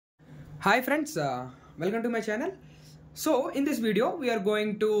Hi friends, welcome to my channel. So in this video we are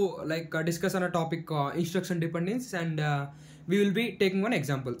going to discuss on a topic instruction dependence, and we will be taking one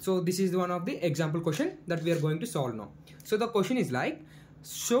example. So this is one of the example question that we are going to solve now. So the question is like,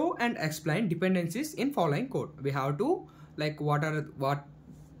 show and explain dependencies in following code. We have to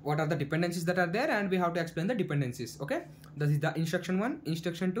what are the dependencies that are there, and we have to explain the dependencies. Okay, this is the instruction 1,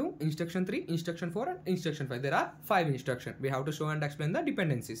 instruction 2, instruction 3, instruction 4 and instruction 5. There are 5 instructions. We have to show and explain the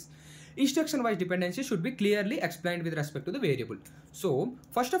dependencies. Instruction wise dependencies should be clearly explained with respect to the variable. So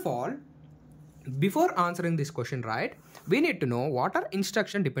first of all, before answering this question, right, we need to know what are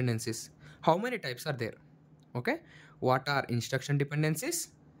instruction dependencies. How many types are there? Okay, what are instruction dependencies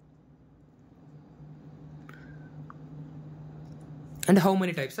and how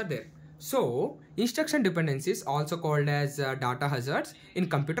many types are there? So instruction dependencies, also called as data hazards in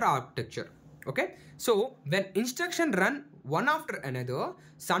computer architecture. Okay, so when instruction run one after another,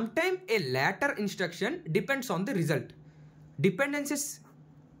 sometime a later instruction depends on the result. Dependencies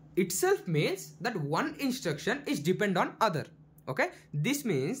itself means that one instruction is depend on other. Okay, this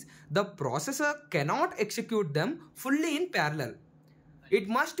means the processor cannot execute them fully in parallel. It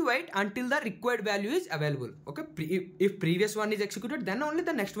must wait until the required value is available. Okay, if previous one is executed, then only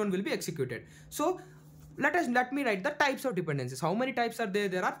the next one will be executed. So let me write the types of dependencies. How many types are there?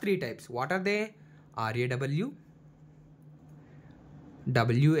 There are 3 types. What are they? RAW,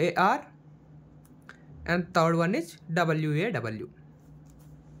 WAR, and third one is WAW.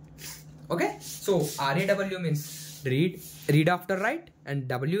 Okay, so RAW means read after write, and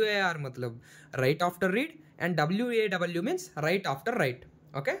WAR matlab write after read, and WAW means write after write.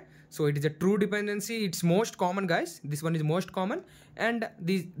 Okay, so it is a true dependency. It's most common, guys. This one is most common, and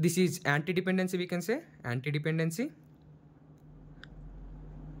this is anti-dependency. We can say anti-dependency,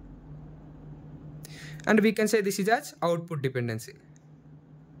 and we can say this is as output dependency.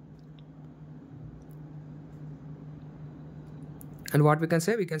 And what we can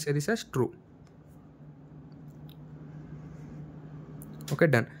say this as true. Okay,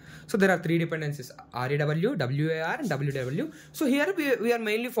 done. So there are 3 dependencies: RAW, WAR, and WW. So here we are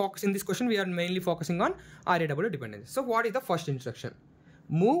mainly focusing this question. We are mainly focusing on RAW dependency. So what is the first instruction?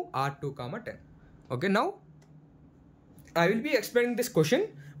 Move R2, 10. Okay, now I will be explaining this question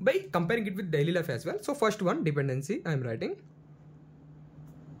by comparing it with daily life as well. So first one, dependency. I am writing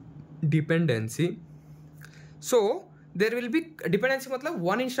dependency. So there will be dependency matlab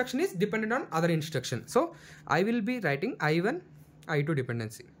one instruction is dependent on other instruction. So I will be writing I1, I2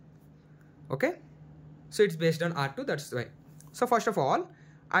 dependency. Okay, so it's based on R2, that's why. So first of all,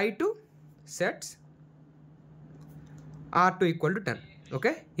 I2 sets R2 equal to 10.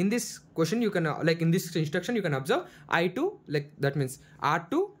 Okay, in this question you can in this instruction you can observe I2, that means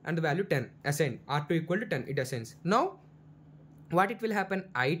R2 and the value 10 assigned. R2 equal to 10, it assigns. Now what it will happen,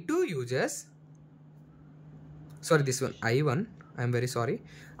 I2 uses, sorry, this one I1, I am very sorry,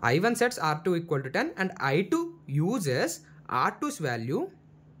 I1 sets R2 equal to 10, and I2 uses R2's value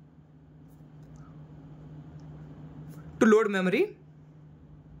to load memory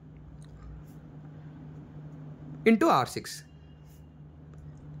into R6.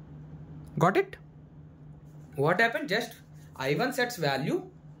 Got it? What happened? Just I1 sets value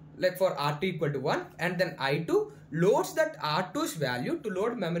for R2 equal to 1, and then I2 loads that R2's value to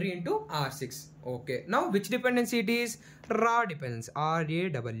load memory into R6. Okay, now which dependency it is? Raw dependency,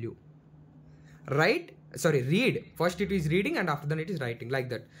 RAW. Read. First it is reading and after that it is writing, like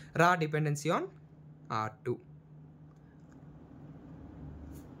that. Raw dependency on R2.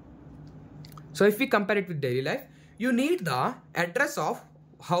 So if we compare it with daily life, you need the address of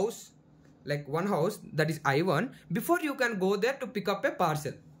house, like one house, that is I1, before you can go there to pick up a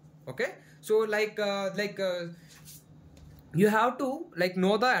parcel. Okay, so you have to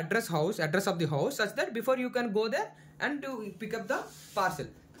know the address of the house, such that before you can go there and to pick up the parcel.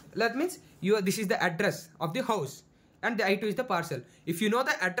 That means this is the address of the house, and the I2 is the parcel. If you know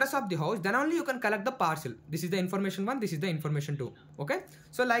the address of the house, then only you can collect the parcel. This is the information 1, this is the information 2. Okay,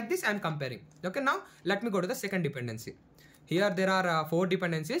 so like this I am comparing. Okay, now let me go to the second dependency. Here there are 4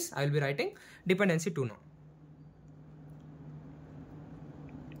 dependencies. I will be writing dependency 2 now.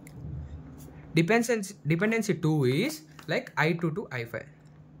 Dependency 2 is like I2 to I5.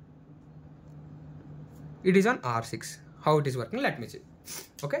 It is on R6. How it is working, let me see.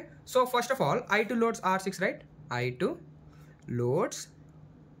 Okay, so first of all, I2 loads R6, right? I2 loads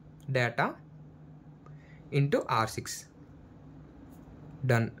data into R6.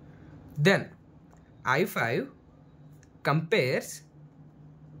 Done. Then I5 compares,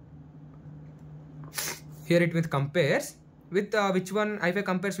 here it compares with which one? I5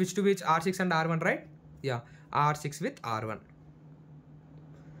 compares which to which? R6 and R1, right? Yeah, R6 with R1.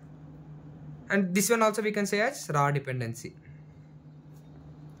 And this one also we can say as raw dependency.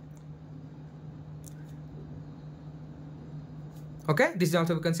 Okay, this is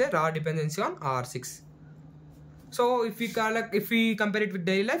also we can say raw dependency on R6. So if we compare it with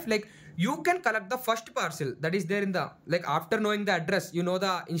daily life, like you can collect the first parcel that is there in the, like after knowing the address, you know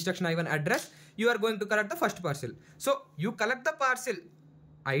the instruction I1 address, you are going to collect the first parcel. So you collect the parcel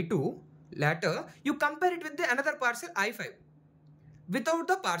I2, later you compare it with the another parcel I5. Without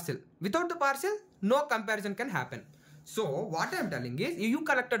the parcel, no comparison can happen. So what I am telling is, you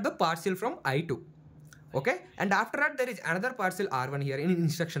collected the parcel from I2. Okay, and after that there is another parcel R1 here in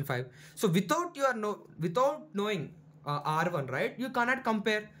instruction 5. So without knowing R1, right, you cannot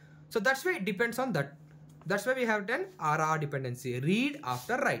compare. So that's why it depends on that. That's why we have done RR dependency, read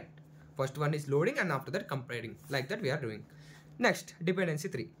after write. First one is loading and after that comparing, like that we are doing. Next, dependency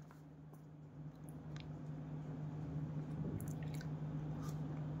 3.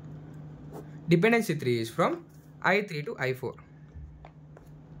 Dependency 3 is from I3 to I4.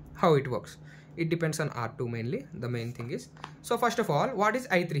 How it works? It depends on R2 mainly. The main thing is, so first of all, what is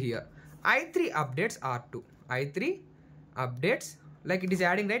I3 here? I3 updates R2. I3 updates, like it is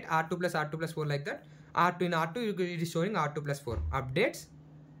adding, right, R2 plus 4, like that. R2 in R2 it is showing R2 plus 4. Updates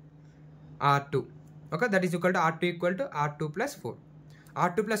R2. Okay, that is equal to R2 equal to R2 plus 4.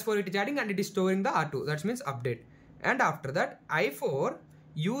 R2 plus 4 it is adding and it is storing the R2. That means update. And after that I4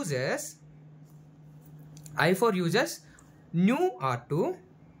 uses new R2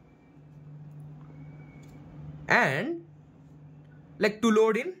 and like to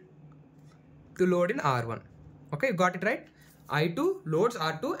load in R1. Okay, you got it right? I2 loads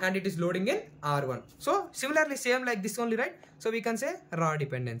R2 and it is loading in R1. So similarly same like this only, right? So we can say raw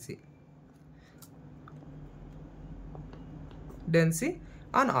dependency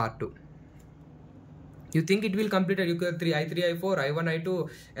on R2. You think it will complete it, you can I3, I4, I1, I2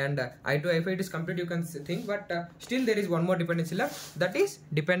 and I2, I5 it is complete, you can think, but still there is one more dependency left, that is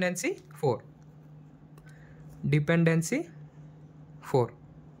dependency 4. Dependency 4,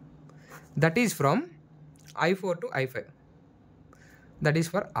 that is from I4 to I5, that is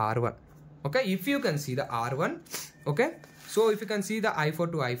for R1. Okay, if you can see the R1, okay, so if you can see the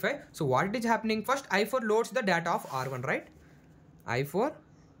I4 to I5, so what is happening? First I4 loads the data of R1, right? I4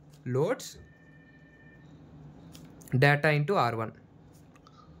 loads data into R1.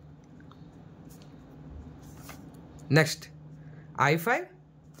 Next I5,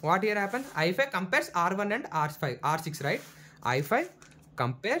 what here happens? I5 compares R1 and R6, right? I5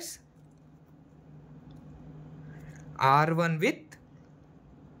 compares R1 with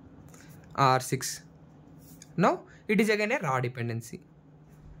R6. Now it is again a raw dependency.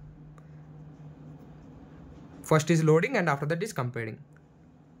 First is loading and after that is comparing.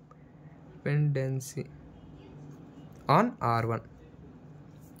 Dependency on R1.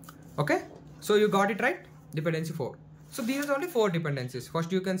 Okay, so you got it right? Dependency 4. So these are only 4 dependencies.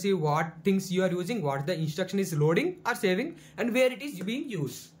 First you can see what things you are using, what the instruction is loading or saving and where it is being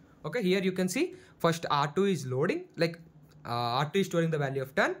used. Okay, here you can see first R2 is loading, like R2 is storing the value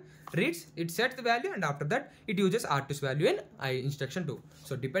of 10, reads, it sets the value and after that it uses R2's value in instruction 2.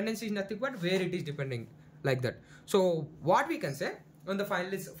 So dependency is nothing but where it is depending, like that. So what we can say on the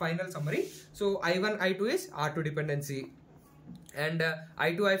final summary, so I1, I2 is R2 dependency and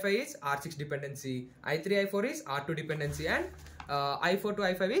I2, I5 is R6 dependency, I3, I4 is R2 dependency and I4 to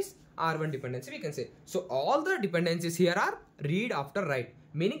I5 is R1 dependency, we can say. So all the dependencies here are read after write,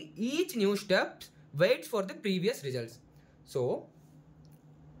 meaning each new step waits for the previous results. So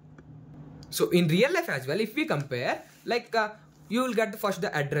in real life as well, if we compare, like you will get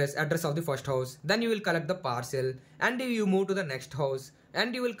the address of the first house, then you will collect the parcel and you move to the next house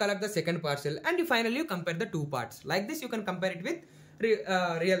and you will collect the second parcel and you finally compare the 2 parts. Like this you can compare it with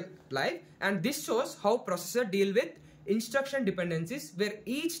real life, and this shows how processor deal with instruction dependencies where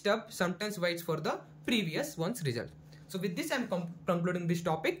each step sometimes waits for the previous one's result. So with this I am concluding this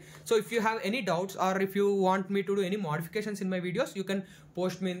topic. So if you have any doubts or if you want me to do any modifications in my videos, you can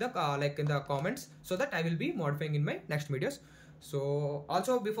post me in the in the comments so that I will be modifying in my next videos. So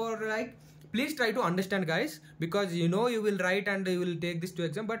also before, like, please try to understand guys, because you know you will write and you will take this to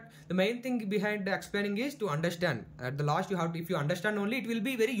exam, but the main thing behind the explaining is to understand. At the last you have to, if you understand only, it will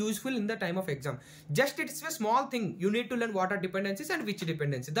be very useful in the time of exam. Just it's a small thing, you need to learn what are dependencies and which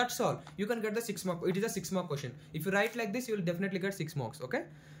dependency, that's all. You can get the 6 mark, it is a 6 mark question. If you write like this, you will definitely get 6 marks. Okay,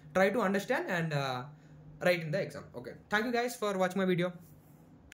 try to understand and write in the exam. Okay, thank you guys for watching my video.